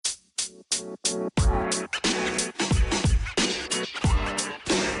Hi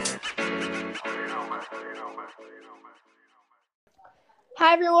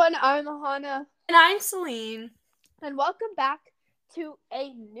everyone, I'm Hannah. And I'm Celine. And welcome back to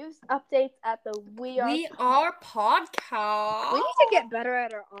a news update at the We Are podcast. We need to get better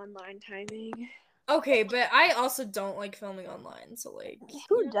at our online timing. Okay, but I also don't like filming online, so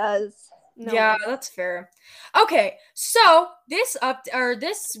who does? No one. That's fair. Okay, so this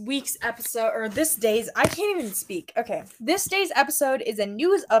week's episode, or this day's, I can't even speak. Okay, this day's episode is a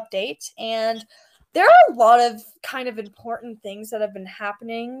news update, and there are a lot of kind of important things that have been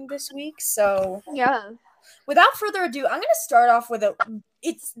happening this week. So yeah, without further ado, I'm gonna start off with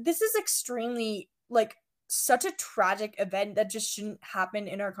this is extremely such a tragic event that just shouldn't happen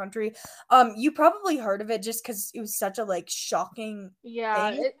in our country. You probably heard of it just because it was such a shocking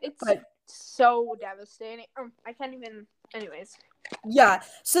thing. It's so devastating. I can't even. Anyways. Yeah,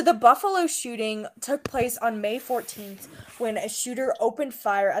 so the Buffalo shooting took place on May 14th when a shooter opened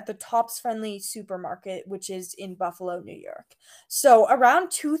fire at the Tops Friendly supermarket, which is in Buffalo, New York. So around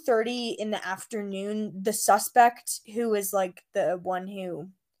 2:30 in the afternoon, the suspect, who is the one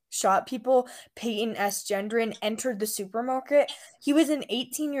who shot people, Peyton S. Gendron, entered the supermarket. He was an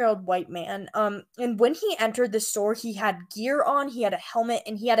 18-year-old white man. And when he entered the store, he had gear on, he had a helmet,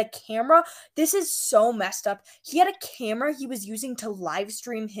 and he had a camera. This is so messed up. He had a camera he was using to live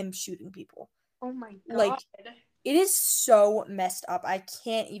stream him shooting people. Oh my god. It is so messed up. I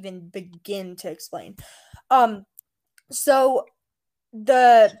can't even begin to explain. So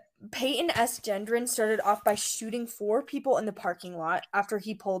the Peyton S. Gendron started off by shooting 4 people in the parking lot. After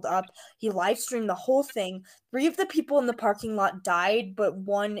he pulled up, he live streamed the whole thing. 3 of the people in the parking lot died, but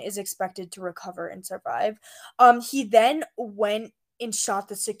 1 is expected to recover and survive. He then went and shot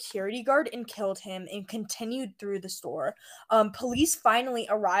the security guard and killed him and continued through the store. Police finally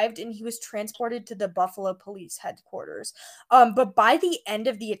arrived and he was transported to the Buffalo Police headquarters. But by the end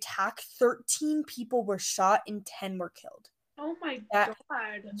of the attack, 13 people were shot and 10 were killed. Oh my god.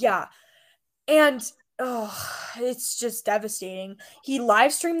 Yeah. And it's just devastating. He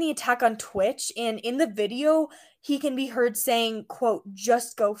live streamed the attack on Twitch, and in the video, he can be heard saying, quote,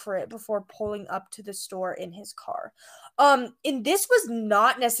 "Just go for it," before pulling up to the store in his car. And this was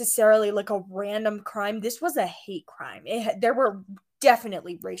not necessarily a random crime. This was a hate crime. There were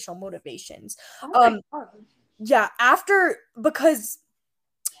definitely racial motivations. Yeah, because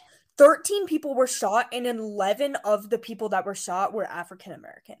 13 people were shot, and 11 of the people that were shot were African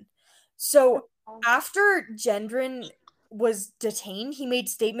American. So after Gendron was detained, he made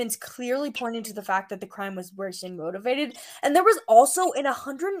statements clearly pointing to the fact that the crime was racially motivated. And there was also an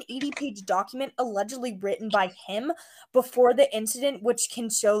 180-page document allegedly written by him before the incident, which can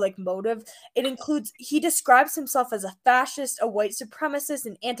show motive. It includes, he describes himself as a fascist, a white supremacist,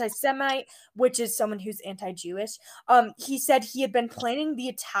 an anti-Semite, which is someone who's anti-Jewish. He said he had been planning the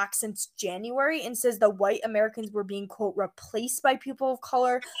attack since January and says the white Americans were being, quote, replaced by people of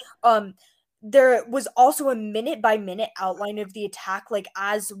color. There was also a minute-by-minute outline of the attack,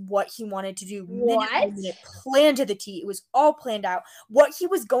 as what he wanted to do. Minute-by-minute, planned to the T. It was all planned out. What he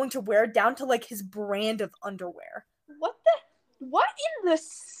was going to wear, down to, his brand of underwear. What in the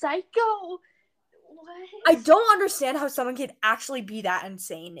psycho? What? I don't understand how someone could actually be that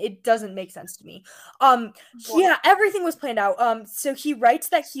insane. It doesn't make sense to me. Yeah, everything was planned out. So he writes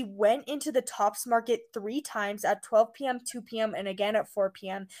that he went into the Tops Market 3 times at 12 p.m., 2 p.m., and again at 4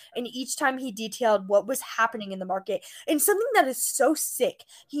 p.m. And each time he detailed what was happening in the market. And something that is so sick,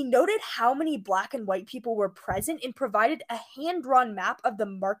 he noted how many black and white people were present and provided a hand-drawn map of the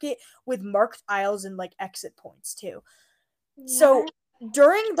market with marked aisles and exit points too. What? So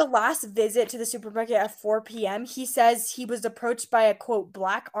during the last visit to the supermarket at 4 p.m., he says he was approached by a, quote,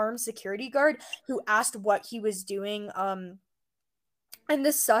 black armed security guard who asked what he was doing. And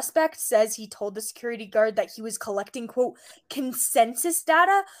the suspect says he told the security guard that he was collecting, quote, consensus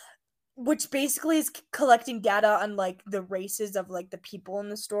data, which basically is collecting data on the races of the people in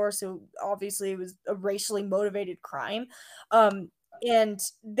the store. So obviously it was a racially motivated crime. And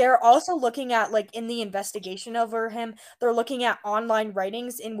they're also looking at in the investigation over him, they're looking at online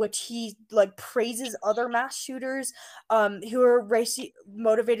writings in which he praises other mass shooters who are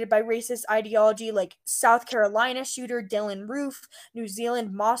motivated by racist ideology, like South Carolina shooter Dylan Roof, New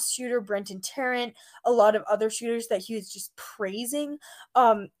Zealand Moss shooter Brenton Tarrant, a lot of other shooters that he was just praising.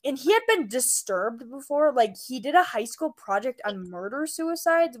 And he had been disturbed before. He did a high school project on murder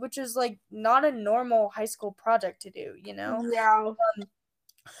suicides, which is not a normal high school project to do, you know? Yeah.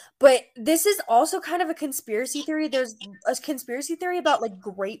 But this is also kind of a conspiracy theory. There's a conspiracy theory about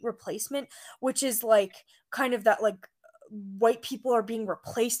great replacement, which is kind of that white people are being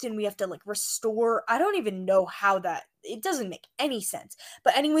replaced and we have to like restore. I don't even know how that, it doesn't make any sense.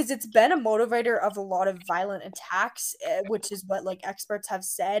 But anyways, it's been a motivator of a lot of violent attacks, which is what like experts have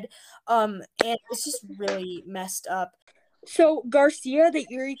said. And it's just really messed up. So Garcia, the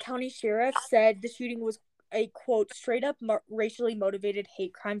Erie County Sheriff, said the shooting was a quote straight up racially motivated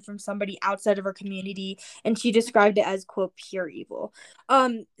hate crime from somebody outside of her community, and she described it as quote pure evil.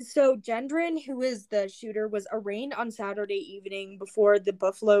 So Gendron, who is the shooter, was arraigned on Saturday evening before the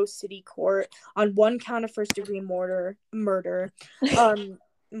Buffalo City Court on one count of first degree murder.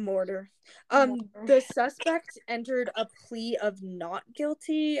 The suspect entered a plea of not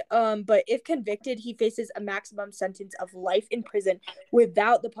guilty, but if convicted, he faces a maximum sentence of life in prison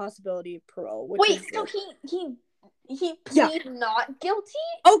without the possibility of parole. Wait, so he pleaded not guilty?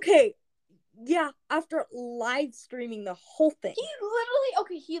 Okay, yeah, after live streaming the whole thing.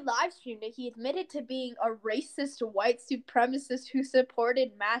 He live streamed it. He admitted to being a racist white supremacist who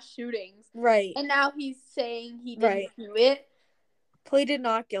supported mass shootings. Right. And now he's saying he didn't do it. Pleaded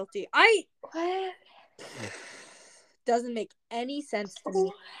not guilty. What? Doesn't make any sense to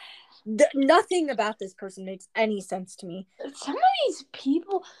me. Nothing about this person makes any sense to me. Some of these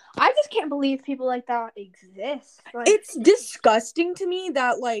people, I just can't believe people like that exist. Like, it's disgusting to me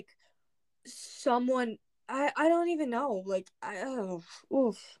that like someone, I don't even know, like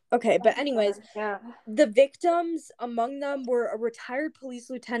okay, but anyways, the victims, among them were a retired police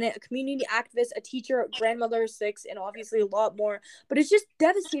lieutenant, a community activist, a teacher, a grandmother of 6, and obviously a lot more. But it's just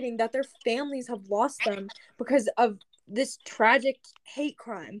devastating that their families have lost them because of this tragic hate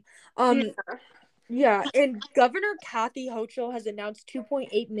crime. Yeah, and Governor Kathy Hochul has announced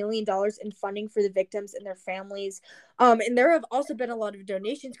 $2.8 million in funding for the victims and their families. And there have also been a lot of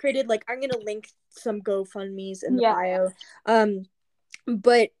donations created. Like, I'm going to link some GoFundMes in the bio.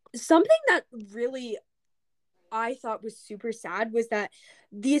 But something that really I thought was super sad was that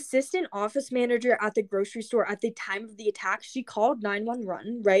the assistant office manager at the grocery store at the time of the attack, she called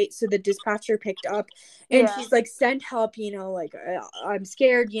 911, right? So the dispatcher picked up and she's like, send help, like, I'm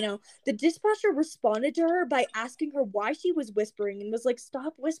scared, The dispatcher responded to her by asking her why she was whispering and was like,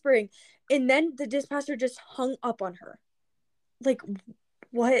 stop whispering. And then the dispatcher just hung up on her. Like,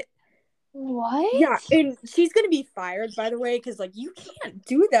 what? What? Yeah, and she's gonna be fired, by the way, because, like, you can't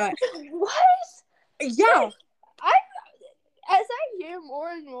do that. What? Yeah. As I hear more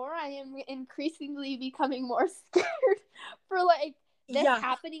and more, I am increasingly becoming more scared for, like, this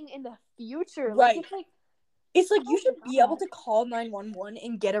happening in the future. Right. Like, it's like you should be able to call 911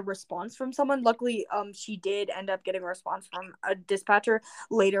 and get a response from someone. Luckily, she did end up getting a response from a dispatcher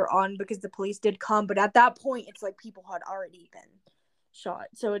later on because the police did come. But at that point, it's like people had already been shot.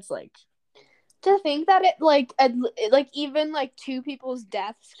 So it's like, to think that it like even like 2 people's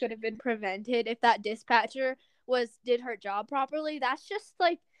deaths could have been prevented if that dispatcher did her job properly. That's just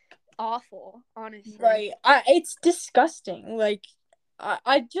like awful, honestly. Right. It's disgusting. Like,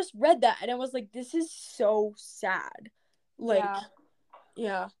 I just read that and I was like, this is so sad. Like,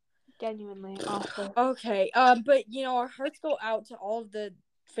 yeah. Genuinely awful. Okay. But our hearts go out to all of the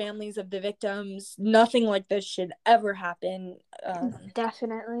families of the victims. Nothing like this should ever happen.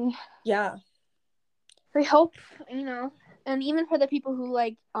 Definitely. Yeah. We hope, and even for the people who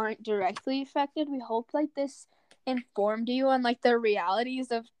like aren't directly affected, we hope like this informed you on like the realities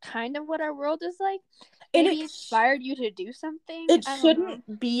of kind of what our world is like. Maybe inspired you to do something. It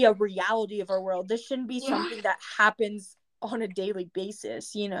shouldn't be a reality of our world. This shouldn't be something that happens on a daily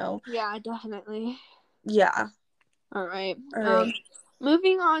basis, Yeah, definitely. Yeah. All right.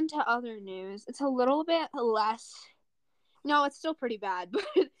 Moving on to other news. It's a little bit less. No, it's still pretty bad, but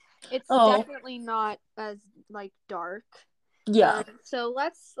it's definitely not as like dark. Yeah. So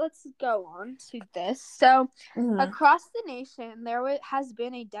let's go on to this. So across the nation, there has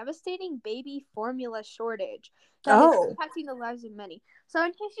been a devastating baby formula shortage that is impacting the lives of many. So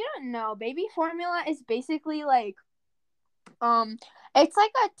in case you don't know, baby formula is basically like, it's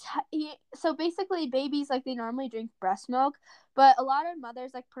like so basically babies, like, they normally drink breast milk, but a lot of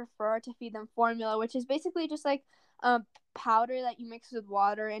mothers like prefer to feed them formula, which is basically just like powder that you mix with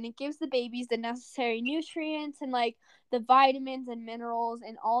water, and it gives the babies the necessary nutrients and like the vitamins and minerals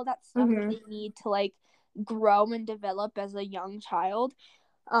and all that stuff that they need to like grow and develop as a young child.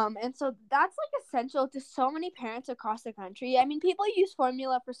 And so that's like essential to so many parents across the country. I mean, people use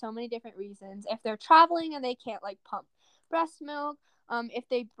formula for so many different reasons. If they're traveling and they can't like pump breast milk, if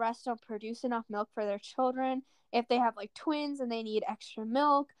they breast don't produce enough milk for their children, if they have like twins and they need extra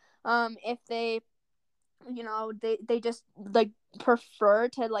milk, if they they just like prefer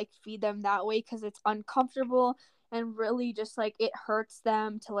to like feed them that way because it's uncomfortable and really just like it hurts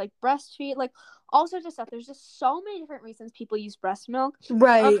them to like breastfeed, like all sorts of stuff. There's just so many different reasons people use breast milk.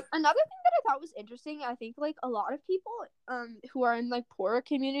 Right. Another thing that I thought was interesting, I think like a lot of people who are in like poorer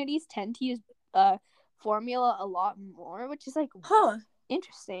communities tend to use formula a lot more, which is like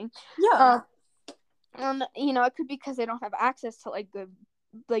interesting. Yeah. You know, it could be because they don't have access to like good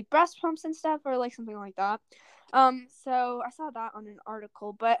like breast pumps and stuff, or like something like that. So I saw that on an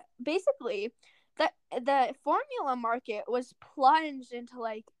article, but basically the formula market was plunged into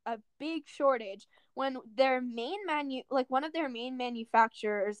like a big shortage when one of their main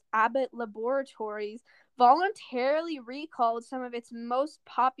manufacturers, Abbott Laboratories, voluntarily recalled some of its most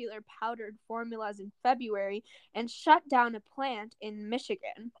popular powdered formulas in February and shut down a plant in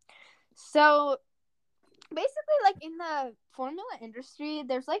Michigan. So basically, like in the formula industry,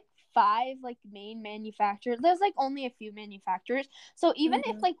 there's like 5 like main manufacturers. There's like only a few manufacturers. So even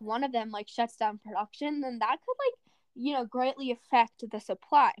if like one of them like shuts down production, then that could like, you know, greatly affect the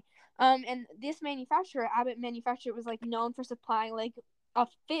supply. And this manufacturer, Abbott manufacturer, was like known for supplying like a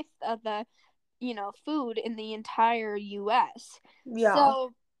fifth of the, you know, food in the entire US. Yeah.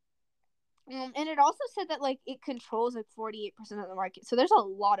 So and it also said that like it controls like 48% of the market. So there's a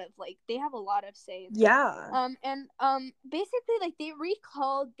lot of like they have a lot of say in there. Yeah. Basically like they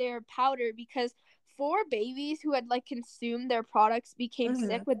recalled their powder because 4 babies who had like consumed their products became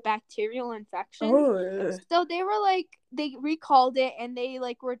sick with bacterial infection. So they were like they recalled it, and they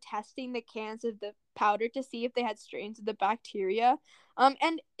like were testing the cans of the powder to see if they had strains of the bacteria.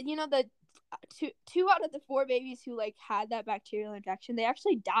 And you know the two out of the 4 babies who like had that bacterial infection, they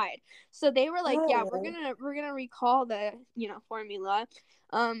actually died. So they were like, yeah, we're gonna recall the, you know, formula.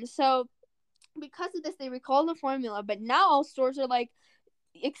 So because of this, they recalled the formula, but now stores are like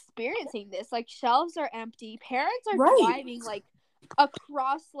experiencing this. Like shelves are empty. Parents are driving like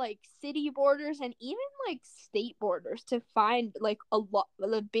across like city borders and even like state borders to find like a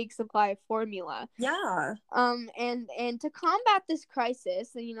big supply of formula. Yeah. And to combat this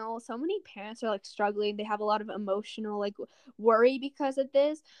crisis, you know, so many parents are like struggling. They have a lot of emotional like worry because of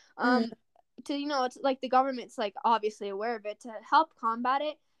this. To, you know, it's like the government's like obviously aware of it. To help combat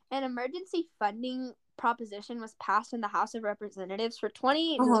it, an emergency funding proposition was passed in the House of Representatives for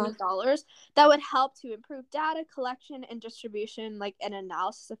 $28 million that would help to improve data collection and distribution, like an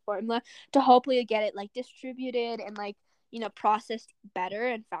analysis of formula, to hopefully get it like distributed and like, you know, processed better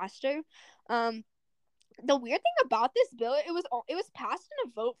and faster. The weird thing about this bill, it was passed in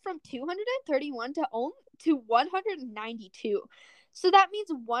a vote from 231 to 192. So that means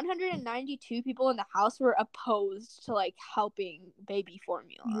 192 people in the House were opposed to like helping baby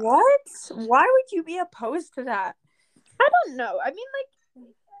formula. What? Why would you be opposed to that? I don't know. I mean, like,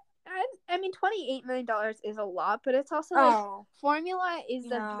 I mean, $28 million is a lot, but it's also like formula is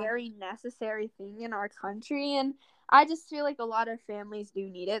a very necessary thing in our country, and I just feel like a lot of families do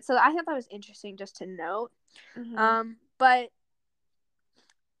need it. So I thought that was interesting just to note. But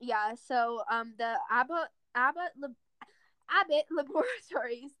yeah, so the Abbott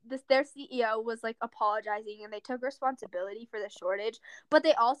Laboratories, their CEO was like apologizing, and they took responsibility for the shortage, but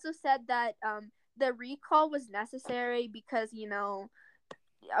they also said that the recall was necessary because, you know,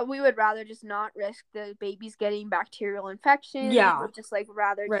 we would rather just not risk the babies getting bacterial infections. We would just like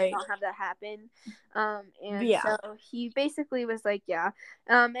rather just not have that happen. So he basically was like,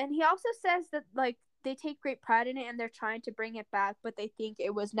 and he also says that like they take great pride in it and they're trying to bring it back, but they think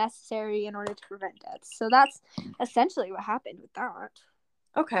it was necessary in order to prevent deaths. So that's essentially what happened with that.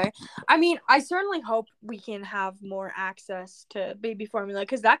 Okay. I mean, I certainly hope we can have more access to baby formula,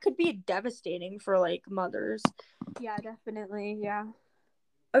 because that could be devastating for like mothers. Yeah, definitely. Yeah.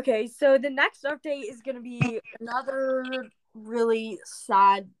 Okay, so the next update is going to be another really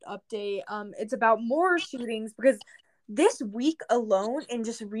sad update. It's about more shootings, because this week alone and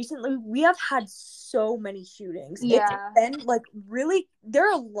just recently we have had so many shootings. It's been like really, there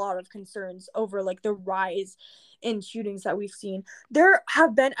are a lot of concerns over like the rise in shootings that we've seen. There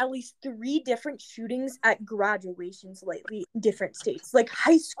have been at least 3 different shootings at graduations lately in different states, like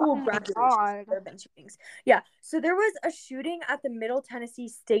high school graduations. There have been shootings. Yeah, so there was a shooting at the Middle Tennessee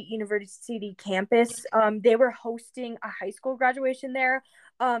State University campus. They were hosting a high school graduation there.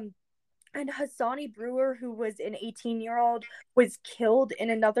 And Hassani Brewer, who was an 18-year-old, was killed,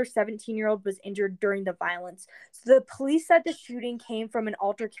 and another 17-year-old was injured during the violence. So the police said the shooting came from an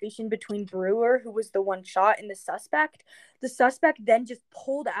altercation between Brewer, who was the one shot, and the suspect. The suspect then just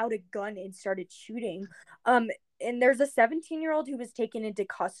pulled out a gun and started shooting. And there's a 17-year-old who was taken into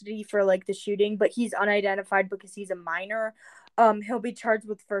custody for like the shooting, but he's unidentified because he's a minor. He'll be charged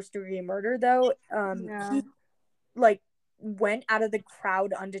with first-degree murder though. He like went out of the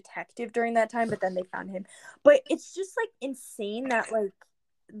crowd undetected during that time, but then they found him. But it's just like insane that like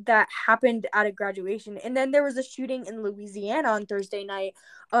that happened at a graduation. And then there was a shooting in Louisiana on Thursday night,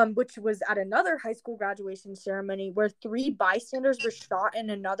 which was at another high school graduation ceremony where 3 bystanders were shot and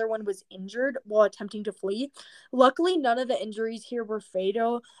another one was injured while attempting to flee. Luckily, none of the injuries here were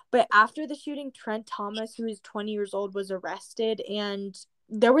fatal, but after the shooting, Trent Thomas, who is 20 years old, was arrested, and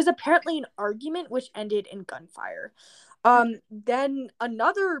there was apparently an argument which ended in gunfire. Then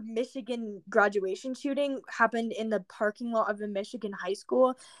another Michigan graduation shooting happened in the parking lot of a Michigan high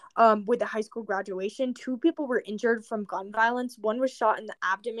school, with the high school graduation. 2 people were injured from gun violence. One was shot in the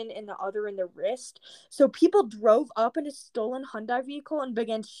abdomen and the other in the wrist. So people drove up in a stolen Hyundai vehicle and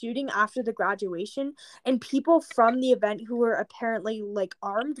began shooting after the graduation. And people from the event who were apparently like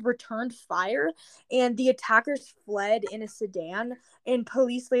armed returned fire, and the attackers fled in a sedan. And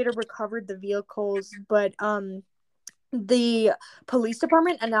police later recovered the vehicles, but the police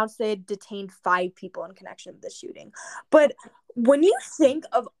department announced they had detained 5 people in connection with the shooting. But when you think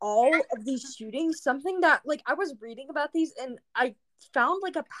of all of these shootings, something that like I was reading about these and I found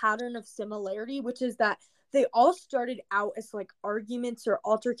like a pattern of similarity, which is that they all started out as like arguments or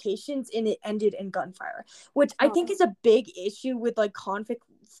altercations and it ended in gunfire, which I think is a big issue with like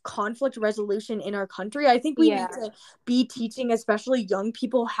conflict resolution in our country. I think we need to be teaching especially young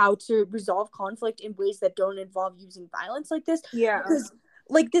people how to resolve conflict in ways that don't involve using violence like this. Because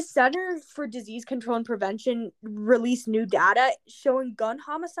like the Center for Disease Control and Prevention released new data showing gun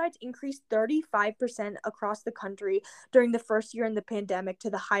homicides increased 35% across the country during the first year in the pandemic to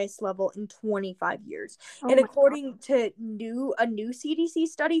the highest level in 25 years. And according to a new CDC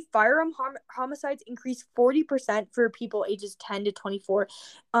study, firearm homicides increased 40% for people ages 10 to 24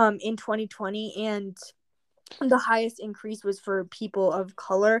 in 2020, and the highest increase was for people of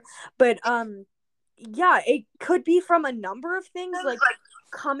color. But yeah, it could be from a number of things, like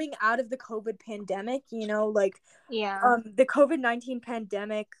coming out of the COVID pandemic, you know, like the COVID-19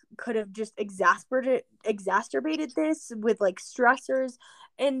 pandemic could have just exacerbated this with like stressors,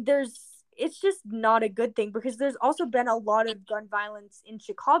 and it's just not a good thing because there's also been a lot of gun violence in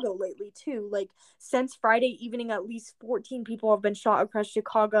Chicago lately too. Like since Friday evening, at least 14 people have been shot across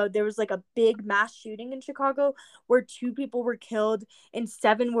Chicago. There was like a big mass shooting in Chicago where 2 people were killed and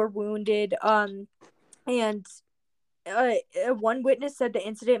 7 were wounded. And one witness said the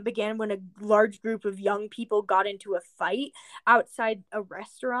incident began when a large group of young people got into a fight outside a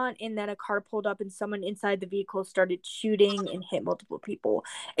restaurant, and then a car pulled up and someone inside the vehicle started shooting and hit multiple people.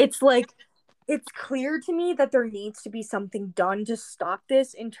 It's like, it's clear to me that there needs to be something done to stop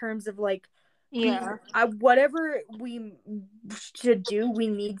this in terms of like whatever we should do, we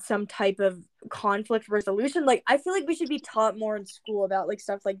need some type of conflict resolution. Like I feel like we should be taught more in school about like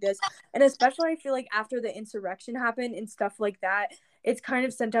stuff like this, and especially I feel like after the insurrection happened and stuff like that, it's kind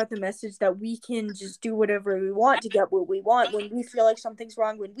of sent out the message that we can just do whatever we want to get what we want when we feel like something's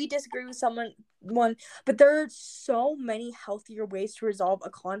wrong, when we disagree with someone. But there are so many healthier ways to resolve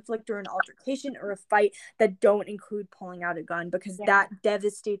a conflict or an altercation or a fight that don't include pulling out a gun, because that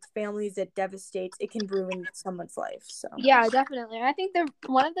devastates families, it can ruin someone's life. So yeah, definitely. I think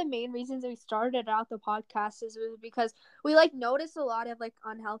one of the main reasons we started out the podcast was because we like noticed a lot of like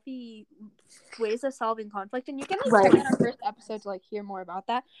unhealthy ways of solving conflict, and you can like in our first episode to like hear more about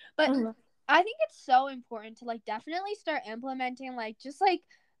that. But I think it's so important to like definitely start implementing like just like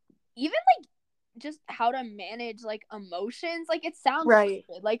even like just how to manage like emotions. Like it sounds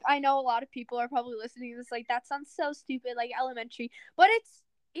stupid. Like I know a lot of people are probably listening to this like that sounds so stupid, like elementary, but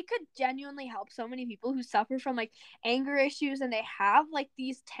it could genuinely help so many people who suffer from like anger issues and they have like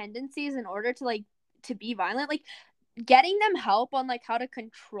these tendencies in order to like to be violent. Like getting them help on like how to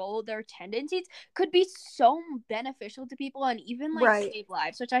control their tendencies could be so beneficial to people and even like save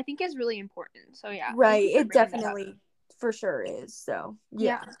lives, which I think is really important. So yeah, it definitely for sure is. So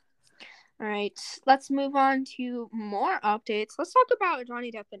yeah. All right, let's move on to more updates. Let's talk about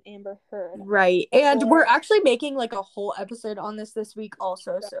Johnny Depp and Amber Heard. Right, and we're actually making like a whole episode on this week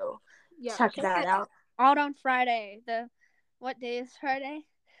also, so check that out. Out on Friday. What day is Friday?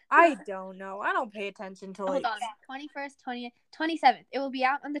 I don't know. I don't pay attention to like... Hold on. 21st, 20th, 27th. It will be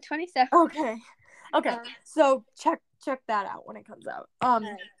out on the 27th. Okay. So check that out when it comes out.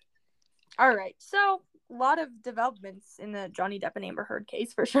 All right. So a lot of developments in the Johnny Depp and Amber Heard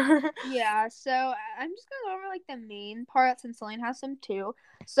case for sure. Yeah. So I'm just gonna go over like the main part since Elaine has some too.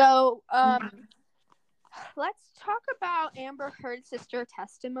 So let's talk about Amber Heard's sister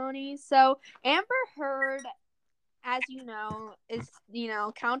testimony. So Amber Heard, as you know, is,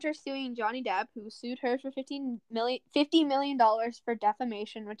 countersuing Johnny Depp, who sued her for $50 million for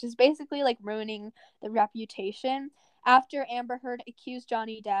defamation, which is basically like ruining the reputation. after Amber Heard accused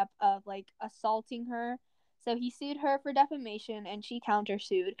Johnny Depp of like assaulting her. So he sued her for defamation and she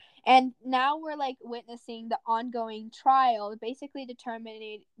countersued. And now we're like witnessing the ongoing trial, basically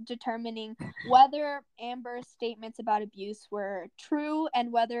determining whether Amber's statements about abuse were true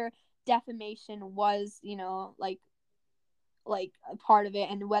and whether defamation was, like a part of it,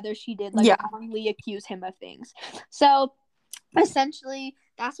 and whether she did like wrongly accuse him of things. So essentially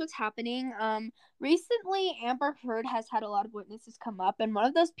that's what's happening. Recently Amber Heard has had a lot of witnesses come up, and one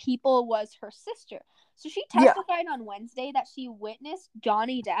of those people was her sister. So she testified on Wednesday that she witnessed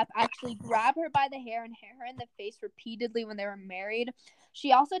Johnny Depp actually grab her by the hair and hit her in the face repeatedly when they were married.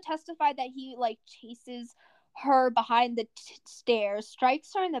 She also testified that he like chases her behind the stairs,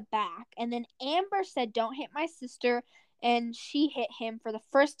 strikes her in the back, and then Amber said, "Don't hit my sister," and she hit him for the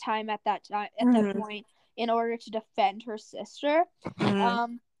first time at that point in order to defend her sister.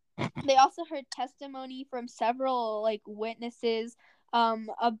 They also heard testimony from several like witnesses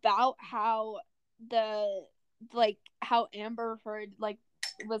about how how Amber Heard like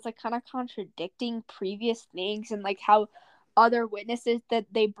was like kind of contradicting previous things, and like how other witnesses that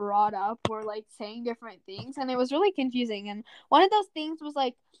they brought up were like saying different things, and it was really confusing. And one of those things was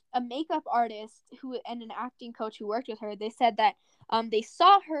like a makeup artist and an acting coach who worked with her. They said that they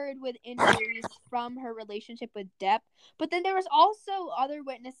saw Heard with injuries from her relationship with Depp, but then there was also other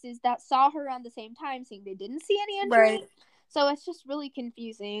witnesses that saw her around the same time saying they didn't see any injury. Right. So it's just really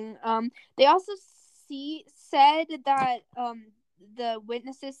confusing. They also said that the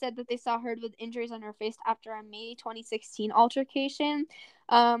witnesses said that they saw Heard with injuries on her face after a May 2016 altercation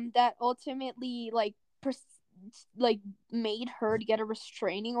that ultimately made Heard get a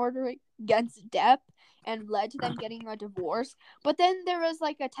restraining order against Depp and led to them getting a divorce. But then there was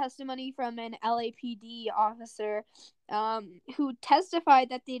like a testimony from an LAPD officer who testified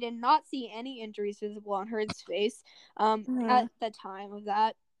that they did not see any injuries visible on Heard's face at the time of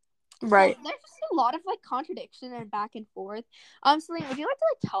that. Right. So there's just a lot of like contradiction and back and forth. Celine, would you like to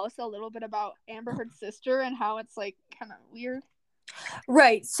like tell us a little bit about Amber Heard's sister and how it's like kind of weird?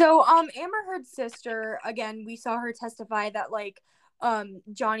 Right. So Amber Heard's sister, again, we saw her testify that like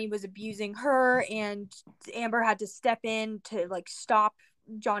Johnny was abusing her and Amber had to step in to like stop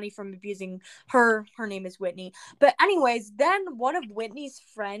Johnny from abusing her. Her name is Whitney. But anyways, then one of Whitney's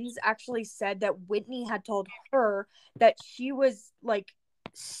friends actually said that Whitney had told her that she was like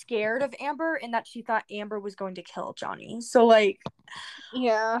scared of Amber and that she thought Amber was going to kill Johnny. So like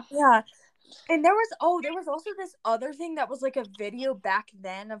yeah. And there was also this other thing that was like a video back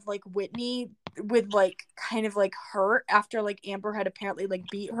then of like Whitney with like kind of like hurt after like Amber had apparently like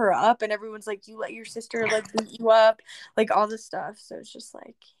beat her up, and everyone's like, you let your sister like beat you up, like all this stuff. So it's just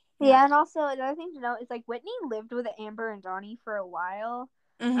like yeah. And also another thing to note is like Whitney lived with Amber and Johnny for a while.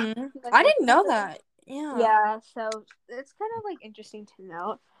 I didn't know that. Yeah, so it's kind of like interesting to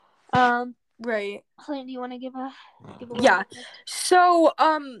note. Right. Colleen, do you want to give a So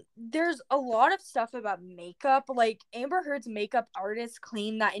there's a lot of stuff about makeup. Like Amber Heard's makeup artist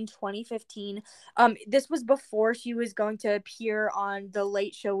claimed that in 2015, this was before she was going to appear on The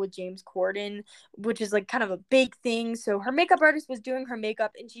Late Show with James Corden, which is like kind of a big thing. So her makeup artist was doing her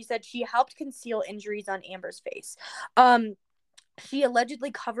makeup, and she said she helped conceal injuries on Amber's face. She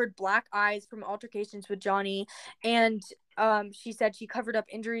allegedly covered black eyes from altercations with Johnny, and she said she covered up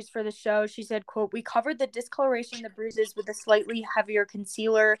injuries for the show. She said, quote, "We covered the discoloration, the bruises with a slightly heavier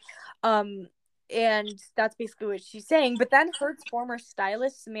concealer." And that's basically what she's saying. But then Heard's former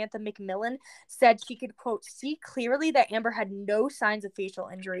stylist, Samantha McMillan, said she could, quote, "see clearly that Amber had no signs of facial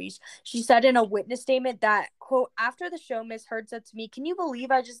injuries." She said in a witness statement that, quote, "after the show, Miss Heard said to me, 'Can you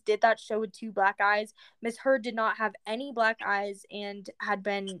believe I just did that show with 2 black eyes?' Miss Heard did not have any black eyes and had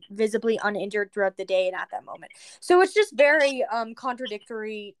been visibly uninjured throughout the day and at that moment." So it's just very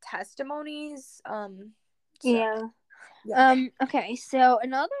contradictory testimonies. Okay, so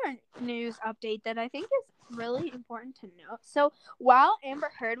another news update that I think is really important to note. So while Amber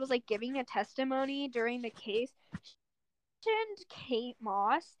Heard was like giving a testimony during the case, she mentioned Kate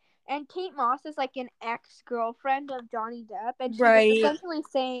Moss, and Kate Moss is like an ex-girlfriend of Johnny Depp, and she was essentially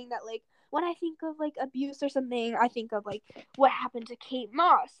saying that like when I think of like abuse or something, I think of like what happened to Kate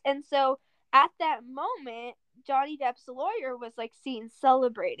Moss. And so at that moment, Johnny Depp's lawyer was like seen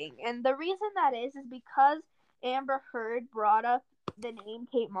celebrating, and the reason that is because Amber Heard brought up the name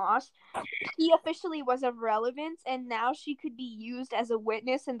Kate Moss, he officially was of relevance, and now she could be used as a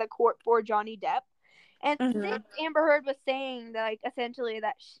witness in the court for Johnny Depp. And since Amber Heard was saying that, like, essentially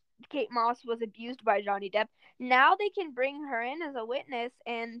that Kate Moss was abused by Johnny Depp, now they can bring her in as a witness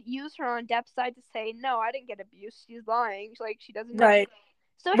and use her on Depp's side to say, no, I didn't get abused. She's lying. Like, she doesn't know.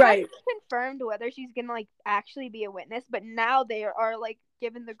 So it hasn't been confirmed whether she's gonna like actually be a witness, but now they are like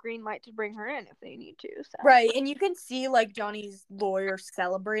given the green light to bring her in if they need to. So. Right, and you can see like Johnny's lawyer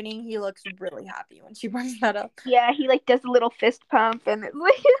celebrating. He looks really happy when she brings that up. Yeah, he like does a little fist pump and it's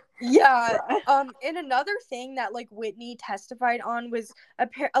like yeah. And another thing that like Whitney testified on was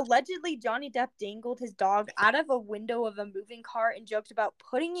allegedly Johnny Depp dangled his dog out of a window of a moving car and joked about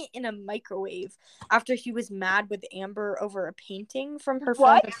putting it in a microwave after he was mad with Amber over a painting from her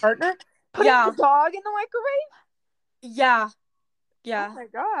former partner. Putting the dog in the microwave? Yeah. Yeah. Oh my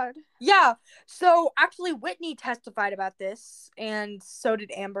god. Yeah. So actually Whitney testified about this and so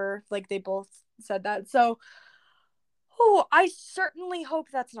did Amber. Like they both said that. So I certainly hope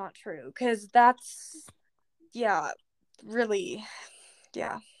that's not true because that's really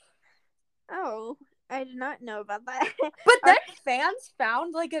Oh, I did not know about that. But then fans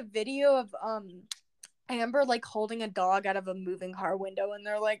found like a video of Amber like holding a dog out of a moving car window and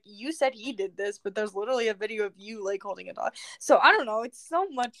they're like, you said he did this, but there's literally a video of you like holding a dog. So I don't know, it's so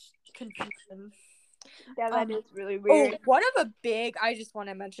much confusion. Yeah, that is really weird. One of a big, I just want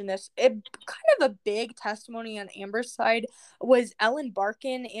to mention this, kind of a big testimony on Amber's side was Ellen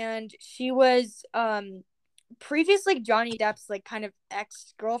Barkin, and she was previously Johnny Depp's like kind of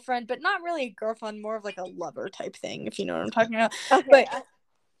ex-girlfriend, but not really a girlfriend, more of like a lover type thing, if you know what I'm talking about. Okay. But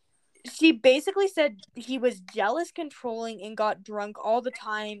she basically said he was jealous, controlling, and got drunk all the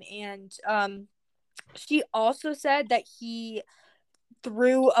time, and she also said that he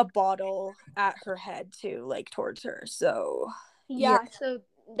threw a bottle at her head too, like towards her. So so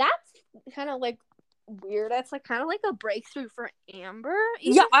that's kind of like weird. That's like kind of like a breakthrough for Amber.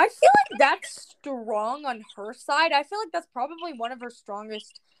 Yeah, I feel like that's strong on her side. I feel like that's probably one of her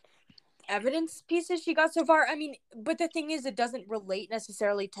strongest evidence pieces she got so far. I mean, but the thing is, it doesn't relate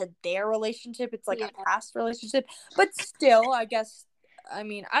necessarily to their relationship. It's like a past relationship, but still, I guess. I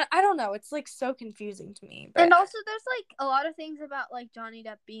mean, I don't know. It's like so confusing to me. But... And also, there's like a lot of things about like Johnny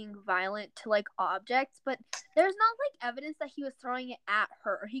Depp being violent to like objects, but there's not like evidence that he was throwing it at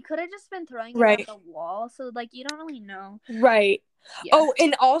her. He could have just been throwing it at the wall. So like you don't really know. Right. Yeah. Oh,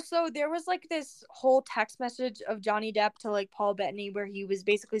 and also there was like this whole text message of Johnny Depp to like Paul Bettany where he was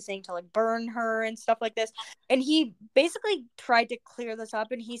basically saying to like burn her and stuff like this. And he basically tried to clear this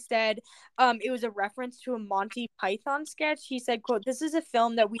up and he said it was a reference to a Monty Python sketch. He said, quote, "This is a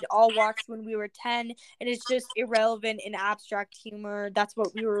film that we'd all watched when we were 10 and it's just irrelevant and abstract humor. That's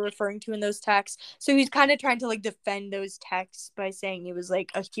what we were referring to in those texts." So he's kind of trying to like defend those texts by saying it was like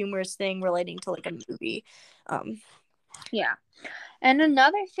a humorous thing relating to like a movie. Yeah. And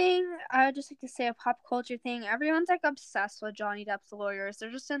another thing, I would just like to say a pop culture thing. Everyone's like obsessed with Johnny Depp's lawyers.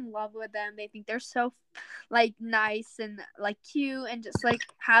 They're just in love with them. They think they're so like nice and like cute and just like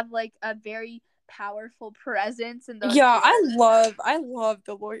have like a very powerful presence. And I love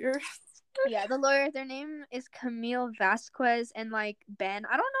the lawyers. Yeah, the lawyer, their name is Camille Vasquez and like Ben.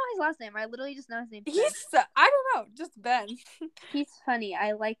 I don't know his last name. I literally just know his name. I don't know, just Ben. He's funny.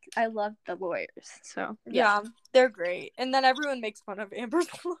 I love the lawyers. So yeah, they're great. And then everyone makes fun of Amber's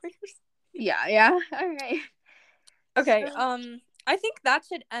lawyers. Yeah. All right. Okay, I think that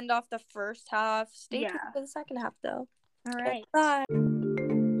should end off the first half. Stay tuned for the second half though. All right. Bye.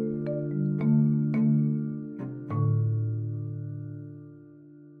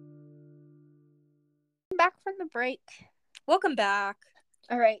 Back from the break. Welcome back.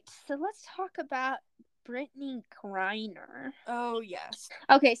 All right, so let's talk about Brittney Griner. Oh yes.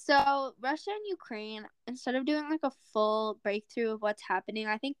 Okay, so Russia and Ukraine, instead of doing like a full breakthrough of what's happening,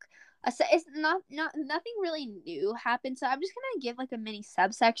 I think it's not nothing really new happened. So I'm just gonna give like a mini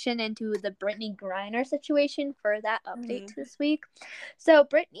subsection into the Brittney Griner situation for that update this week. So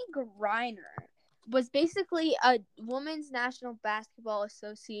Brittney Griner was basically a Women's National Basketball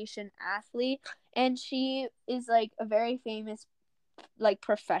Association athlete, and she is like a very famous like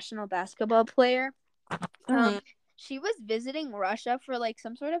professional basketball player. She was visiting Russia for like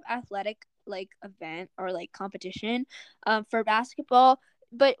some sort of athletic like event or like competition for basketball,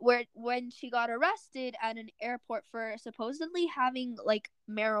 but when she got arrested at an airport for supposedly having like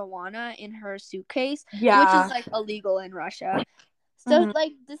marijuana in her suitcase, which is like illegal in Russia. So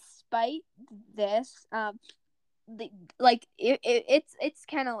like despite this, it's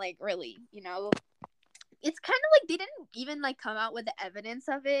kind of like really, you know, it's kind of like they didn't even like come out with the evidence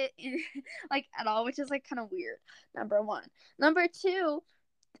of it like at all, which is like kind of weird. Number one. Number two,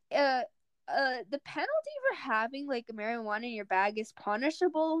 the penalty for having like marijuana in your bag is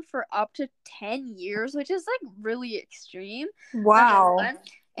punishable for up to 10 years, which is like really extreme. Wow. And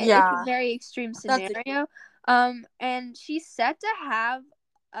it's a very extreme scenario. And she's set to have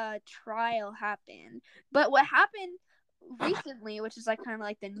a trial happen. But what happened recently, which is like kind of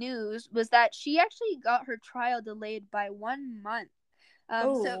like the news, was that she actually got her trial delayed by 1 month.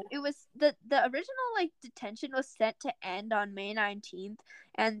 So it was the original like detention was set to end on May 19th,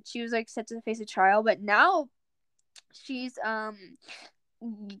 and she was like set to face a trial, but now she's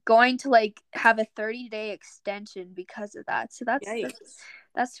going to like have a 30-day extension because of that. So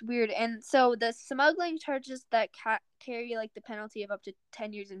that's weird. And so the smuggling charges that carry like the penalty of up to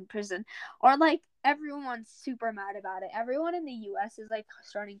 10 years in prison are like everyone's super mad about it. Everyone in the US is like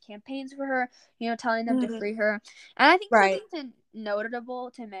starting campaigns for her, telling them to free her. And I think something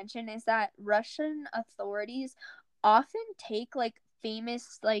notable to mention is that Russian authorities often take like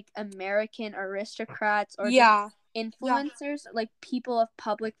famous like American aristocrats or just influencers, like people of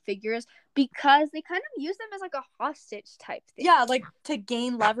public figures, because they kind of use them as like a hostage type thing. Yeah, like to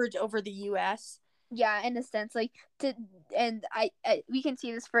gain leverage over the US. Yeah, in a sense, like we can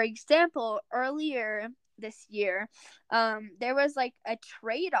see this, for example, earlier this year, there was like a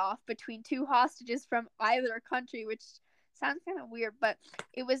trade-off between two hostages from either country, which sounds kind of weird, but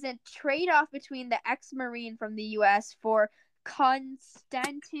it was a trade-off between the ex-Marine from the US for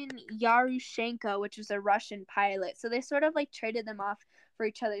Konstantin Yarushenko, which was a Russian pilot. So they sort of like traded them off for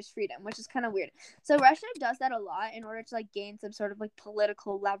each other's freedom, which is kind of weird. So Russia does that a lot in order to like gain some sort of like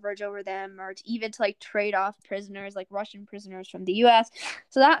political leverage over them, or even to like trade off prisoners, like Russian prisoners from the US.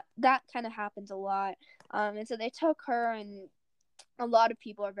 So that kind of happens a lot. And so they took her, and a lot of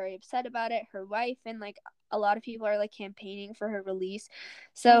people are very upset about it. Her wife, and like a lot of people are like campaigning for her release.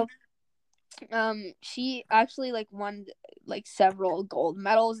 So she actually like won like several gold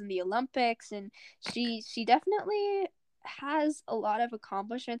medals in the Olympics, and she definitely has a lot of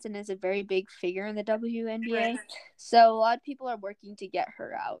accomplishments and is a very big figure in the WNBA. So a lot of people are working to get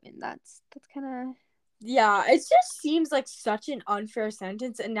her out, and that's kind of it just seems like such an unfair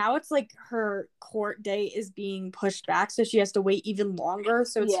sentence, and now it's like her court date is being pushed back, so she has to wait even longer,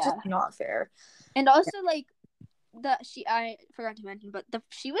 so it's just not fair. And also like I forgot to mention, but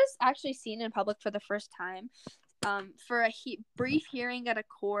she was actually seen in public for the first time for a brief hearing at a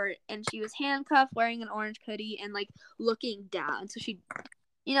court, and she was handcuffed, wearing an orange hoodie, and like looking down. So she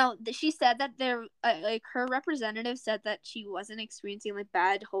she said that like her representative said that she wasn't experiencing like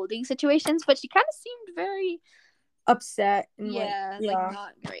bad holding situations, but she kind of seemed very upset and like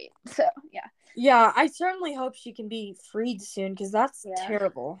not great. So I certainly hope she can be freed soon, because that's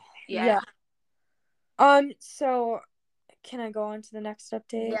terrible. So can I go on to the next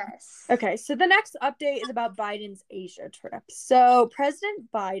update? Yes. Okay, so the next update is about Biden's Asia trip. So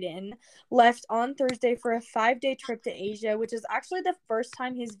President Biden left on Thursday for a 5-day trip to Asia, which is actually the first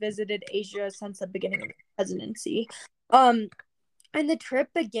time he's visited Asia since the beginning of the presidency. And the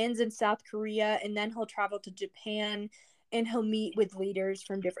trip begins in South Korea, and then he'll travel to Japan, and he'll meet with leaders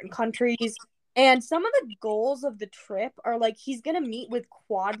from different countries. And some of the goals of the trip are like he's going to meet with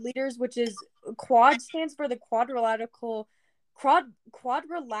Quad leaders, which is Quad stands for the Quadrilateral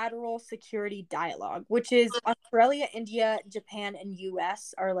Security Dialogue, which is Australia, India, Japan, and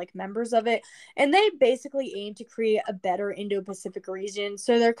US are like members of it. And they basically aim to create a better Indo-Pacific region.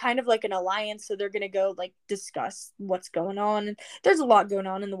 So they're kind of like an alliance. So they're going to go like discuss what's going on. And there's a lot going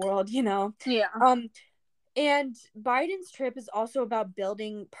on in the world, Yeah. And Biden's trip is also about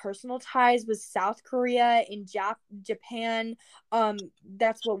building personal ties with South Korea and Japan.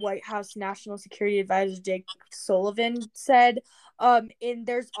 That's what White House National Security Advisor Jake Sullivan said. And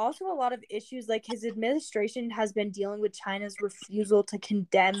there's also a lot of issues, like his administration has been dealing with China's refusal to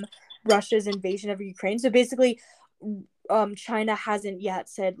condemn Russia's invasion of Ukraine. So basically, China hasn't yet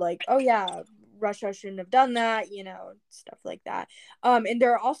said like, oh yeah, Russia shouldn't have done that, stuff like that. And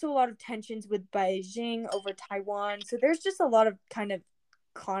there are also a lot of tensions with Beijing over Taiwan. So there's just a lot of kind of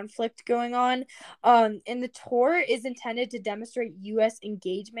conflict going on. And the tour is intended to demonstrate U.S.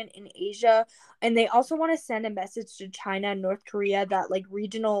 engagement in Asia. And they also want to send a message to China and North Korea that like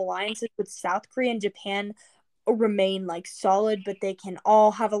regional alliances with South Korea and Japan remain like solid, but they can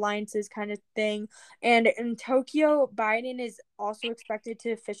all have alliances kind of thing. And in Tokyo, Biden is also expected to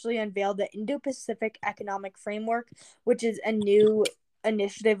officially unveil the Indo-Pacific Economic Framework, which is a new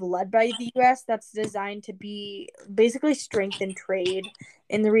initiative led by the US that's designed to be basically strengthen trade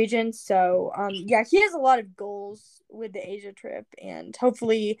in the region. So he has a lot of goals with the Asia trip, and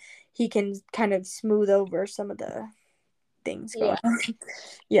hopefully he can kind of smooth over some of the things going on.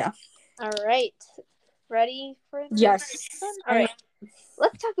 All right. Ready for the next one? All right.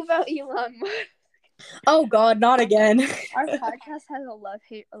 Let's talk about Elon Musk. Oh God, not again. Our podcast has a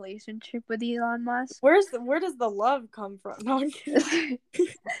love-hate relationship with Elon Musk. Where does the love come from? No, I'm kidding. I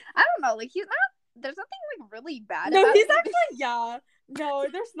don't know. Like he's not. There's nothing like really bad. No, about he's him. actually No,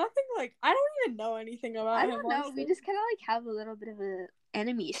 there's nothing like I don't even know anything about him. I don't know. Honestly. We just kind of like have a little bit of a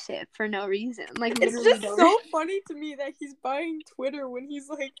enemyship for no reason. Like it's literally just so funny to me that he's buying Twitter when he's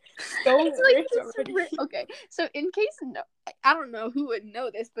like so rich already. Okay, so in case I don't know who would know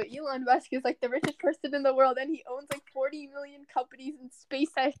this, but Elon Musk is like the richest person in the world, and he owns like 40 million companies in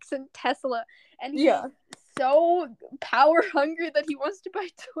SpaceX and Tesla, and he's so power hungry that he wants to buy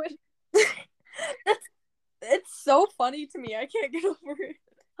Twitter. It's so funny to me. I can't get over it.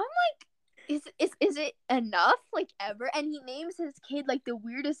 I'm like, is it enough? Like ever? And he names his kid like the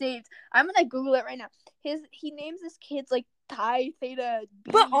weirdest names. I'm gonna Google it right now. He names his kids like Pi Theta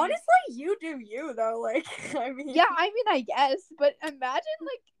B. But honestly, you do you though. Like I guess. But imagine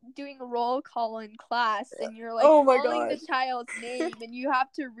like doing a roll call in class and you're like calling the child's name and you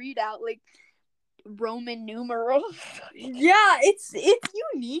have to read out like Roman numerals. Yeah, it's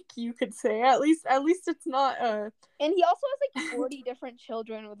unique, you could say. At least it's not And he also has like 40 different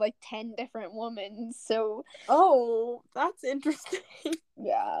children with like 10 different women. So that's interesting.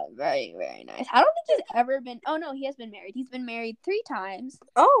 Yeah, very, very nice. I don't think he's ever been he has been married. He's been married 3 times.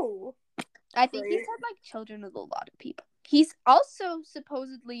 I think he's had like children with a lot of people. He's also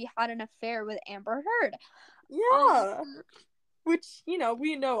supposedly had an affair with Amber Heard. Yeah. Which,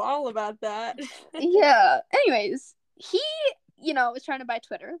 we know all about that. Yeah. Anyways, he, was trying to buy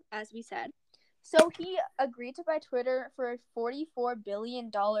Twitter, as we said. So he agreed to buy Twitter for a $44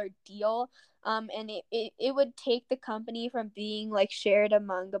 billion deal. And it would take the company from being like shared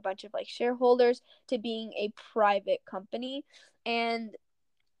among a bunch of like shareholders to being a private company. And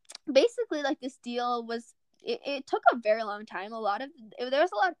basically like this deal was it took a very long time. There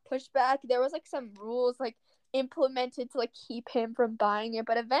was a lot of pushback. There was like some rules like implemented to like keep him from buying it,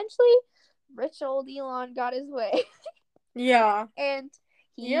 but eventually rich old Elon got his way. Yeah. And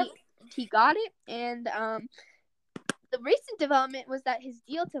he got it, and the recent development was that his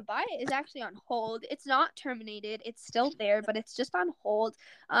deal to buy it is actually on hold. It's not terminated. It's still there, but it's just on hold.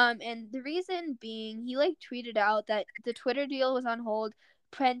 And the reason being, he like tweeted out that the Twitter deal was on hold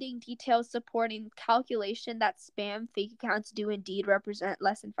pending details supporting calculation that spam fake accounts do indeed represent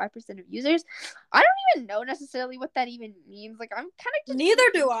less than 5% of users. I don't even know necessarily what that even means. Like, I'm kind of just neither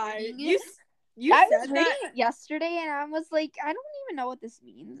do I. I was reading it yesterday, and I was like, I don't even know what this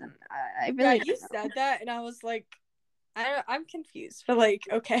means, and I really you said that, and I was like, I'm confused. But like,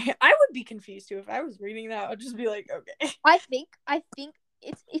 okay, I would be confused too if I was reading that. I'd just be like, okay. I think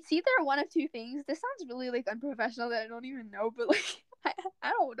it's either one of two things. This sounds really like unprofessional that I don't even know, but like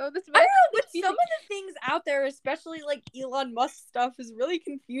I don't know this. I don't know, but some of the things out there, especially like Elon Musk stuff, is really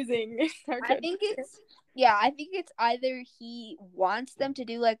confusing. I think it's either he wants them to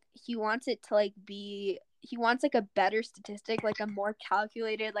do like he wants like a better statistic, like a more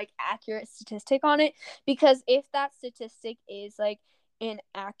calculated, like accurate statistic on it, because if that statistic is like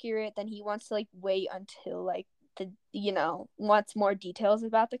inaccurate, then he wants to like wait until like wants more details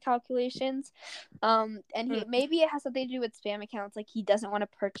about the calculations. And maybe it has something to do with spam accounts, like he doesn't want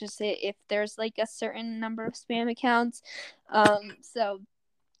to purchase it if there's like a certain number of spam accounts. So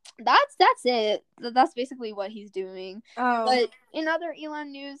that's it. That's basically what he's doing. But in other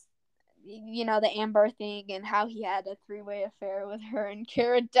Elon news, the Amber thing and how he had a 3-way affair with her and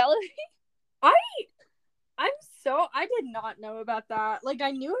Cara Delevingne. I did not know about that. Like,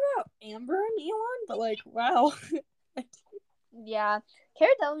 I knew about Amber and Elon, but like, wow. Yeah.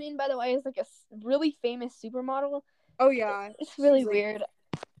 Cara Delevingne, by the way, is like a really famous supermodel. Oh yeah. It's really weird.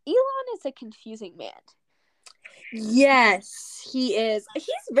 Elon is a confusing man. Yes, he is. He's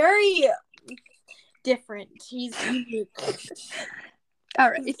very different. He's unique. All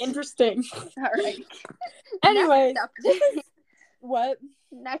right. He's interesting. All right. Anyways, this is what?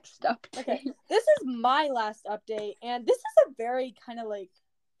 Next up. Okay. This is my last update, and this is a very kind of like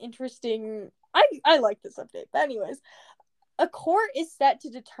interesting. I like this update. But anyways, a court is set to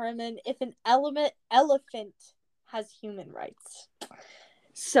determine if an elephant has human rights.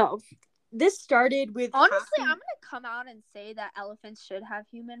 So, this started with honestly, I'm gonna come out and say that elephants should have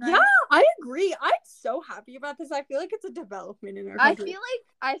human rights. Yeah, I agree. I'm so happy about this. I feel like it's a development in our country.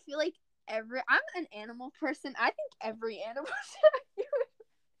 I feel like I'm an animal person. I think every animal should have human rights.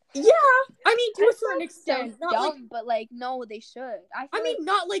 Yeah, I mean, to a certain extent. So dumb, but like, no, they should. I mean,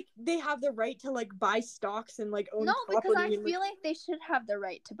 not like they have the right to like buy stocks and like own property. No, because I feel like they should have the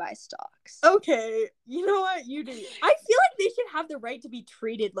right to buy stocks. Okay, you know what? You do. I feel like they should have the right to be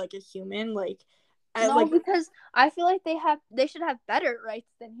treated like a human. Like, No, because I feel like they should have better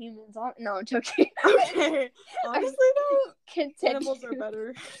rights than humans. No, I'm joking. Okay. Honestly, though, animals are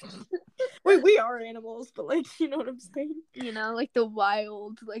better. Wait, we are animals, but like, you know what I'm saying? You know, like the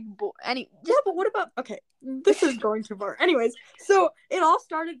wild, like yeah, but what about? Okay, this is going too far. Anyways, so it all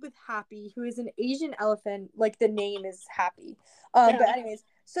started with Happy, who is an Asian elephant. Like the name is Happy. But anyways,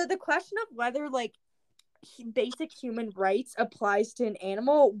 so the question of whether like basic human rights applies to an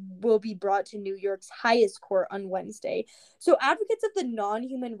animal will be brought to New York's highest court on Wednesday. So advocates of the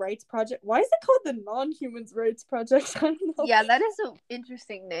Non-Human Rights Project, why is it called the Non-Human Rights Project? I don't know. Yeah, that is an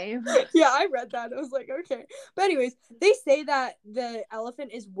interesting name. Yeah, I read that. I was like, okay. But anyways, they say that the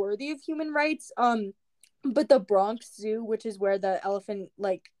elephant is worthy of human rights. But the Bronx Zoo, which is where the elephant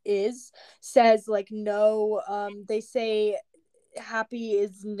like is, says like no. They say Happy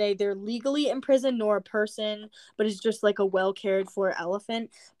is neither legally imprisoned nor a person, but is just like a well cared for elephant.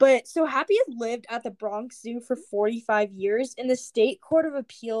 But so Happy has lived at the Bronx Zoo for 45 years, and the state court of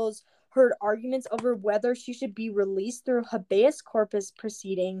appeals heard arguments over whether she should be released through habeas corpus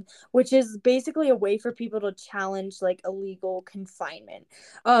proceeding, which is basically a way for people to challenge like illegal confinement.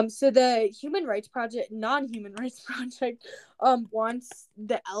 So the non-human rights project, wants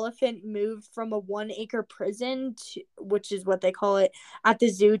the elephant moved from a 1-acre prison to, which is what they call it at the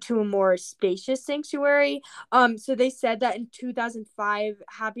zoo, to a more spacious sanctuary. So they said that in 2005,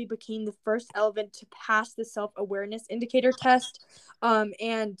 Happy became the first elephant to pass the self-awareness indicator test.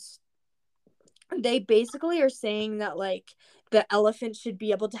 And they basically are saying that like the elephant should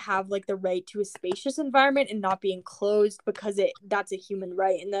be able to have like the right to a spacious environment and not be enclosed, because that's a human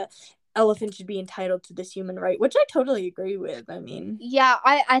right, and the elephant should be entitled to this human right, which I totally agree with. I mean, yeah,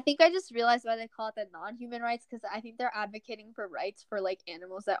 I think I just realized why they call it the non-human rights, because I think they're advocating for rights for like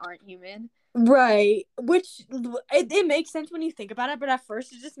animals that aren't human. Right, which it makes sense when you think about it, but at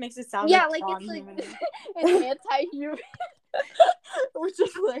first it just makes it sound like it's like an anti-human. Which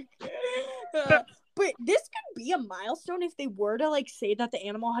is like but this could be a milestone if they were to like say that the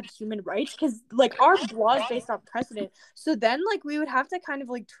animal had human rights, because like our law is based on precedent, so then like we would have to kind of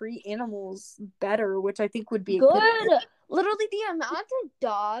like treat animals better, which I think would be good. Literally the amount of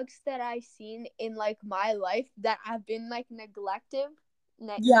dogs that I've seen in like my life that have been like neglected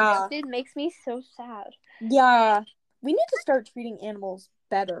makes me so sad. Yeah, we need to start treating animals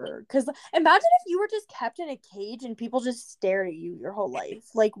better, because imagine if you were just kept in a cage and people just stared at you your whole life.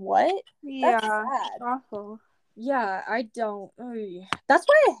 Like, what? Yeah, that's sad. awful. Yeah, I don't. That's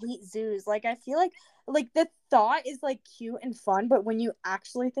why I hate zoos. Like, I feel like the thought is like cute and fun, but when you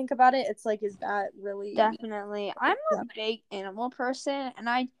actually think about it, it's like, is that really? Definitely. I'm a big animal person, and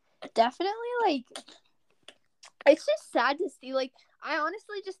I definitely like. It's just sad to see. Like, I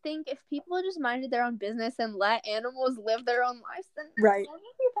honestly just think if people just minded their own business and let animals live their own lives, then right. That would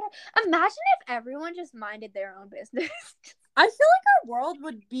be better. Imagine if everyone just minded their own business. I feel like our world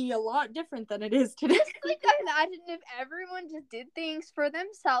would be a lot different than it is today. Just like imagine if everyone just did things for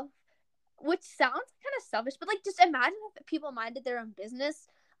themselves, which sounds kind of selfish, but like just imagine if people minded their own business,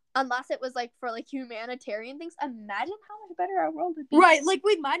 unless it was like for like humanitarian things. Imagine how much better our world would be. Right, like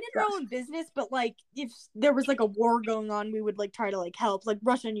we minded our own business, but like if there was like a war going on, we would like try to like help, like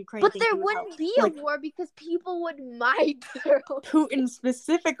Russia and Ukraine. But there wouldn't be a war because people would mind their own. Putin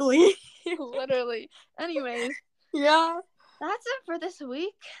specifically. Literally. Anyways. Yeah. That's it for this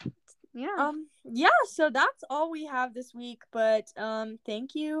week. Yeah. So that's all we have this week, but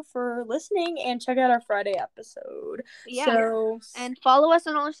thank you for listening, and check out our Friday episode. Yeah. And follow us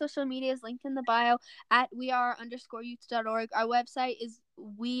on all our social medias, linked in the bio, at weare_youth.org. Our website is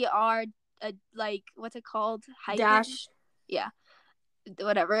what's it called? Dash. Yeah.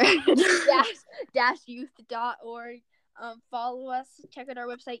 Whatever. dash youth.org. Follow us, check out our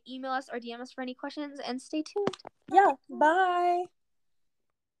website, email us or DM us for any questions, and stay tuned. Yeah. Bye.